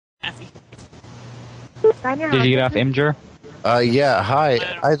Did you get off Imgur? Yeah, hi.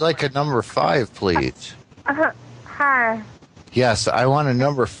 I'd like a number 5, please. Hi. Yes, I want a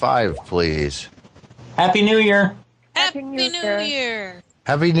number 5, please. Happy New Year. Happy New Year.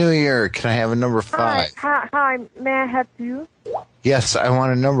 Happy New Year. Can I have a number 5? Hi. May I help you? Yes, I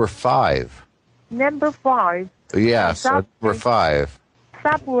want a number 5. Number 5. Yes, number 5.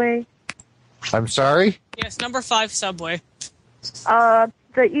 Subway. I'm sorry? Yes, number 5 Subway. The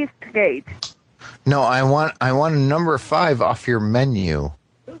East Gate. No, I want a number 5 off your menu.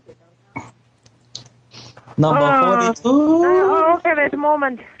 Number 42. Okay, wait a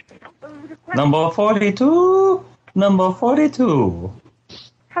moment. Number 42. Number 42.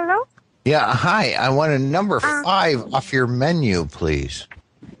 Hello? Yeah, hi. I want a number 5 off your menu, please.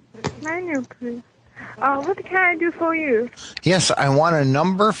 Menu, please. What can I do for you? Yes, I want a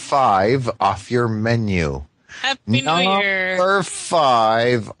number 5 off your menu. Happy New Year. Number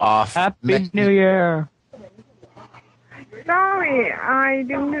 5 off. Happy New Year. Sorry, I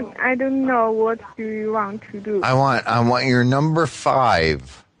don't know what do you want to do. I want your number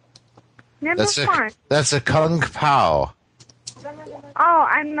 5. Number 5. That's a Kung Pao. Oh,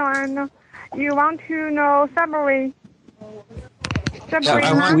 I know. You want to know Subway?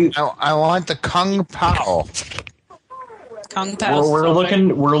 I want the Kung Pao. Kung Pao. We're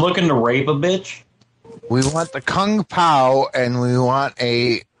looking to rape a bitch. We want the Kung Pao, and we want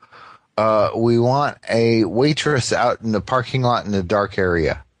a waitress out in the parking lot in the dark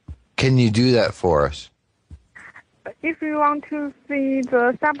area. Can you do that for us? If you want to see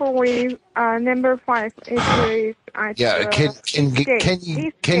the Subway number 5, it is at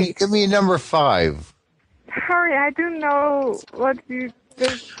can you give me number 5? Sorry, I don't know what you.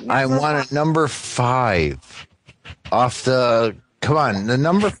 I want a number 5 off the. Come on, the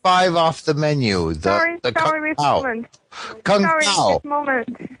number 5 off the menu. Sorry, Kung wait a Pao. moment. Kung Sorry, Pao. wait a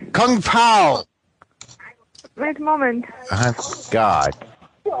moment. Kung Pao. Wait a moment. God.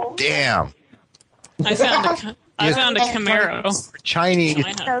 Damn. I found a Camaro. Chinese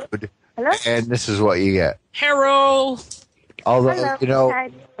Hello? food. And this is what you get. Hello. Although, Hello.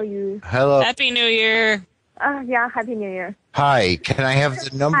 hello. Happy New Year. Yeah, Happy New Year. Hi, can I have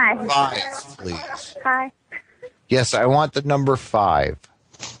the number Hi. 5, please? Hi. Yes, I want the number 5.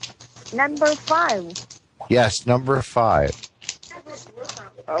 Number 5. Yes, number 5.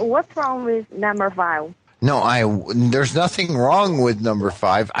 What's wrong with number 5? No, there's nothing wrong with number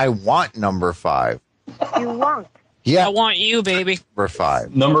 5. I want number 5. You want? Yeah, I want you, baby. number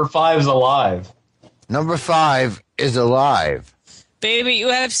 5. Number 5's alive. Number 5 is alive. Baby, you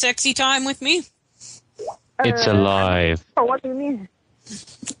have sexy time with me? It's alive. Oh, what do you mean?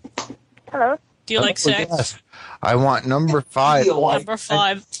 Hello? Do you like sex? Yes. I want number 5. Number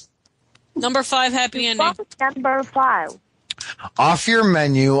 5. Number 5, happy ending. Number 5. Off your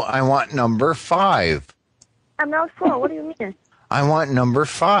menu, I want number 5. I'm not sure. What do you mean? I want number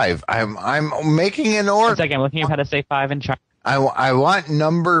 5. I'm making an order. 1 second, I'm looking up how to say 5 in China. I want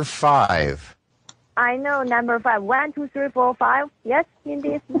number 5. I know number 5. 1, 2, 3, 4, 5. Yes,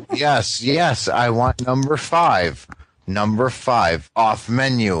 indeed. Yes, I want number 5. Number 5 off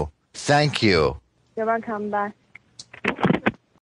menu. Thank you. You're welcome. Bye.